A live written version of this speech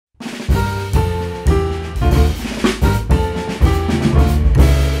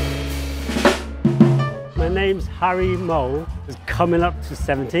name's Harry Mo. Is coming up to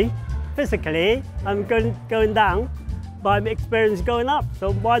 70. Physically, I'm going down, but my experience is going up.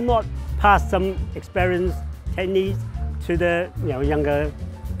 So why not pass some experience, techniques to the younger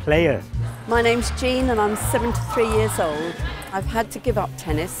players? My name's Jean and I'm 73 years old. I've had to give up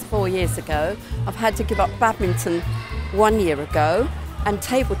tennis 4 years ago. I've had to give up badminton 1 year ago. And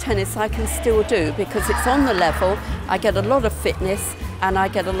table tennis I can still do because it's on the level. I get a lot of fitness and I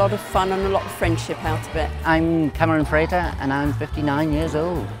get a lot of fun and a lot of friendship out of it. I'm Cameron Frater and I'm 59 years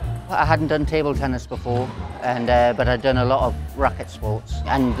old. I hadn't done table tennis before, but I'd done a lot of racket sports.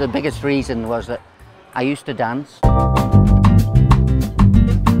 And the biggest reason was that I used to dance. So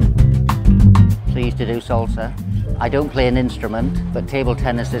I used to do salsa. I don't play an instrument, but table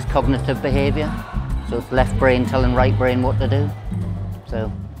tennis is cognitive behaviour. So it's left brain telling right brain what to do.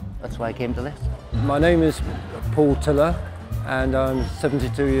 So that's why I came to this. My name is Paul Tiller and I'm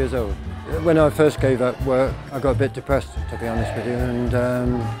 72 years old. When I first gave up work, I got a bit depressed, to be honest with you, and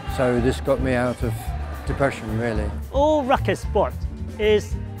so this got me out of depression, really. All racket sport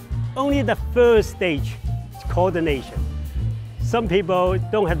is only the first stage, it's coordination. Some people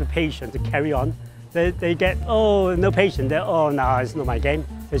don't have the patience to carry on. They get, oh, no patience, oh, no, it's not my game.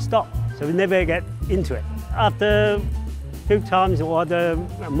 They stop, so we never get into it. After few times or the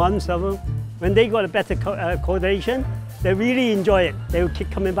months of them, when they got a better coordination, they really enjoy it. They will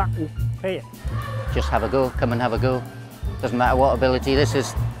keep coming back and play it. Just have a go, come and have a go. Doesn't matter what ability this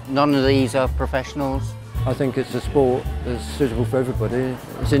is, none of these are professionals. I think it's a sport that's suitable for everybody.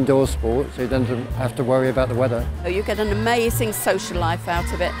 It's indoor sport, so you don't have to worry about the weather. You get an amazing social life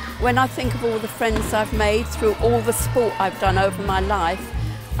out of it. When I think of all the friends I've made through all the sport I've done over my life,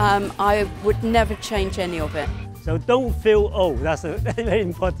 I would never change any of it. So don't feel old, that's very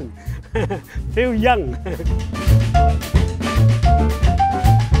important. Feel young.